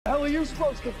you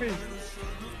supposed to be?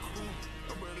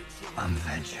 I'm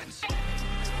vengeance.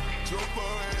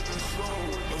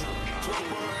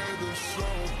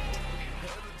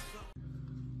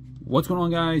 What's going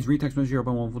on, guys? Retext Messenger here up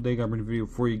on Wonderful Day. Got a video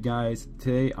for you guys.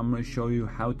 Today I'm going to show you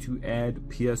how to add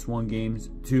PS1 games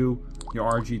to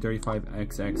your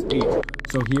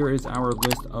RG35XX. So here is our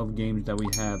list of games that we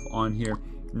have on here.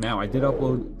 Now, I did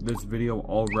upload this video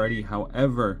already,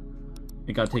 however,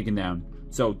 it got taken down.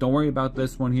 So don't worry about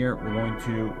this one here. We're going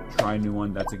to try a new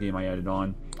one. That's a game I added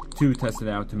on to test it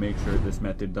out to make sure this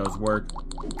method does work.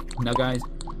 Now, guys,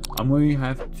 I'm going to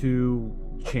have to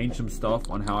change some stuff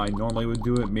on how I normally would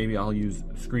do it. Maybe I'll use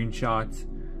screenshots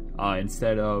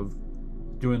instead of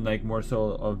doing like more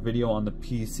so a video on the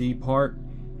PC part,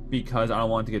 because I don't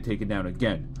want it to get taken down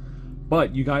again.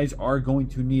 But you guys are going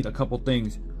to need a couple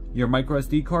things: your micro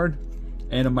SD card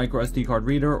and a micro SD card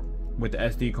reader with the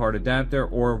SD card adapter,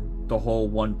 or the whole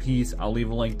one piece. I'll leave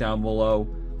a link down below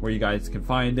where you guys can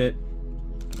find it,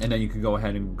 and then you can go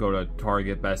ahead and go to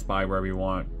Target, Best Buy, wherever you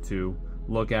want to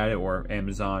look at it, or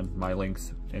Amazon. My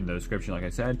links in the description, like I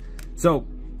said. So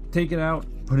take it out,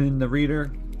 put it in the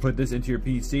reader, put this into your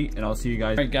PC, and I'll see you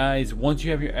guys. Alright guys, once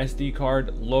you have your SD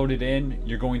card loaded in,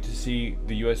 you're going to see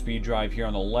the USB drive here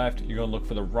on the left. You're going to look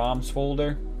for the ROMs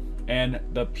folder and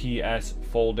the PS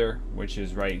folder, which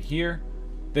is right here.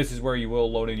 This is where you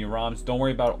will load in your ROMs. Don't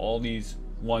worry about all these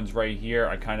ones right here.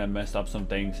 I kind of messed up some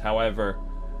things. However,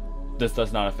 this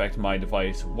does not affect my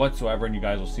device whatsoever, and you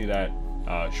guys will see that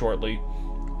shortly,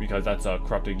 because that's a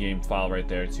corrupted game file right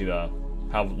there. See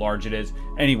how large it is.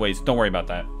 Anyways, don't worry about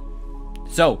that.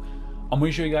 So I'm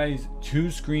going to show you guys two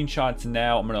screenshots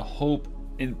now. I'm going to hope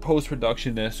in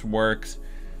post-production this works,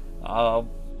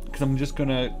 because I'm just going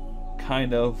to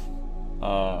kind of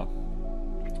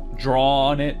draw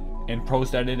on it in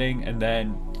post-editing and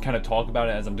then kind of talk about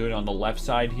it as I'm doing it on the left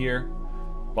side here.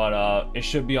 But it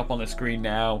should be up on the screen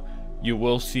now. You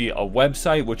will see a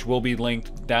website, which will be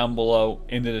linked down below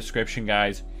in the description,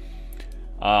 guys.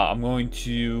 I'm going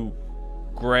to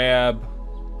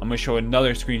show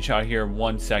another screenshot here in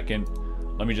 1 second.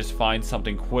 Let me just find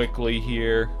something quickly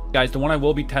here. Guys, the one I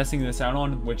will be testing this out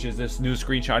on, which is this new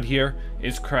screenshot here,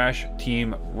 is Crash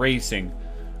Team Racing.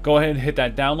 Go ahead and hit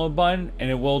that download button, and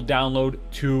it will download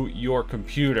to your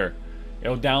computer.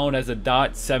 It'll download as a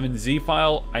 .7z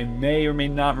file. I may or may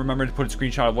not remember to put a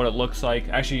screenshot of what it looks like.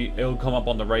 Actually, it'll come up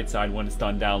on the right side when it's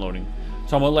done downloading.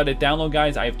 So I'm gonna let it download,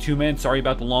 guys. I have 2 minutes. Sorry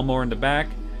about the lawnmower in the back.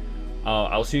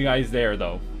 I'll see you guys there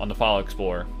though on the File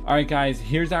Explorer. All right, guys,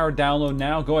 here's our download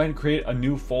now. Go ahead and create a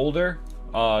new folder.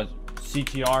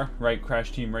 CTR, right?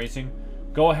 Crash Team Racing.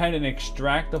 Go ahead and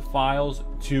extract the files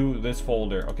to this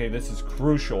folder. Okay, this is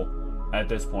crucial at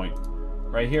this point.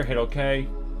 Right here, hit OK.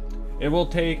 It will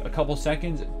take a couple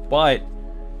seconds, but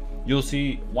you'll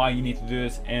see why you need to do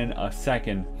this in a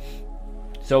second.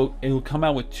 So it will come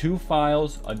out with two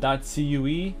files, a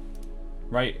 .cue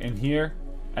right in here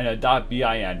and a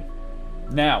 .bin.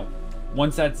 Now,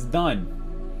 once that's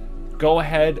done, go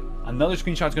ahead. Another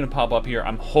screenshot's going to pop up here.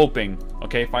 I'm hoping,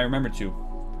 okay, if I remember to,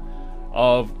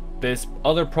 of this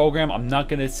other program. I'm not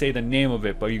going to say the name of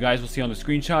it, but you guys will see on the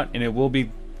screenshot, and it will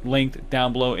be linked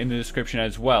down below in the description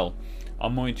as well.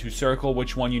 I'm going to circle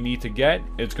which one you need to get.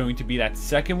 It's going to be that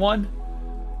second one.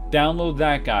 Download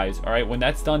that, guys. All right, when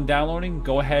that's done downloading,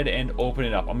 go ahead and open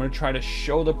it up. I'm going to try to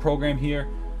show the program here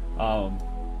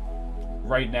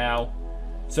right now.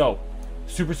 So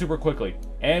super quickly,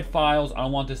 add files. I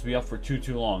don't want this to be up for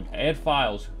too long. Add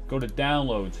files, go to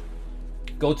downloads,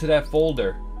 go to that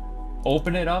folder,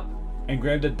 open it up, and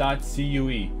grab the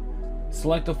 .cue.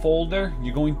 Select the folder.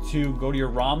 You're going to go to your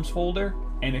ROMs folder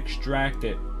and extract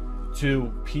it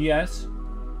to PS,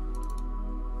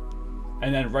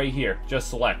 and then right here just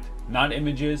select, not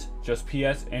images, just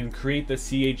PS, and create the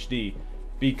CHD,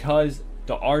 because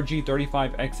the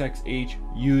RG35XX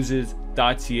uses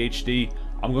 .chd.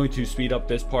 I'm going to speed up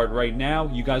this part right now.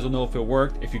 You guys will know if it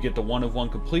worked if you get the 1 of 1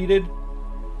 completed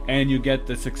and you get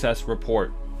the success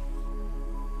report.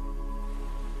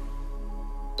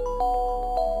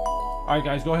 Alright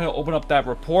guys, go ahead and open up that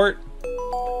report,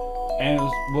 and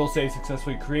we'll say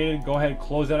successfully created. Go ahead,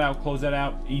 close that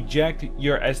out, eject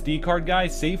your SD card,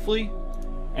 guys, safely,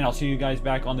 and I'll see you guys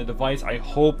back on the device. I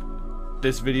hope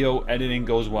this video editing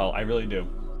goes well. I really do.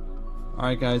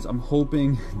 Alright guys, I'm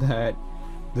hoping that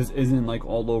this isn't like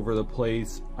all over the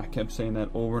place. I kept saying that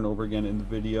over and over again in the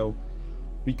video,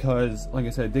 because like I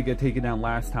said, it did get taken down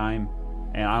last time,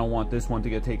 and I don't want this one to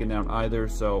get taken down either.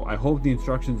 So I hope the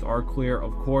instructions are clear.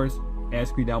 Of course,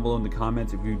 ask me down below in the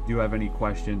comments if you do have any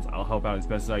questions. I'll help out as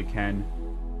best as I can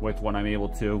with what I'm able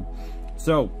to.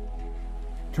 So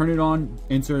turn it on,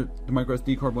 insert the micro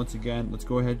SD card once again. Let's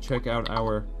go ahead, check out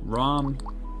our ROM,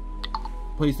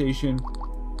 PlayStation,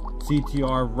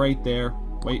 CTR right there.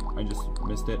 Wait, I just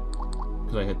missed it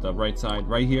because I hit the right side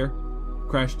right here.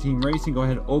 Crash Team Racing. Go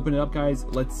ahead, open it up, guys.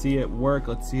 Let's see it work.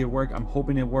 Let's see it work. I'm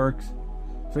hoping it works.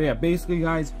 So yeah, basically,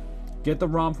 guys, get the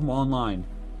ROM from online.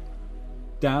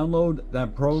 Download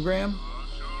that program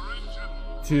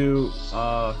to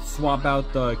swap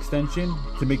out the extension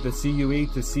to make the CUE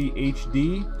to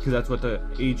CHD, because that's what the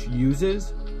H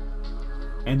uses,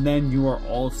 and then you are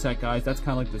all set, guys. That's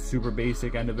kind of like the super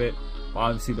basic end of it.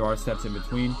 Obviously there are steps in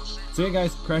between. So yeah,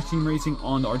 guys, Crash Team Racing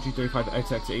on the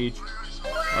RG35XX.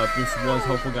 If this was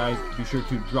helpful, guys, be sure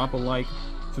to drop a like,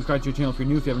 subscribe to your channel if you're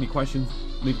new. If you have any questions,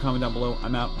 leave a comment down below.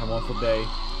 I'm out. Have a wonderful day.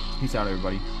 Peace out,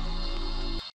 everybody.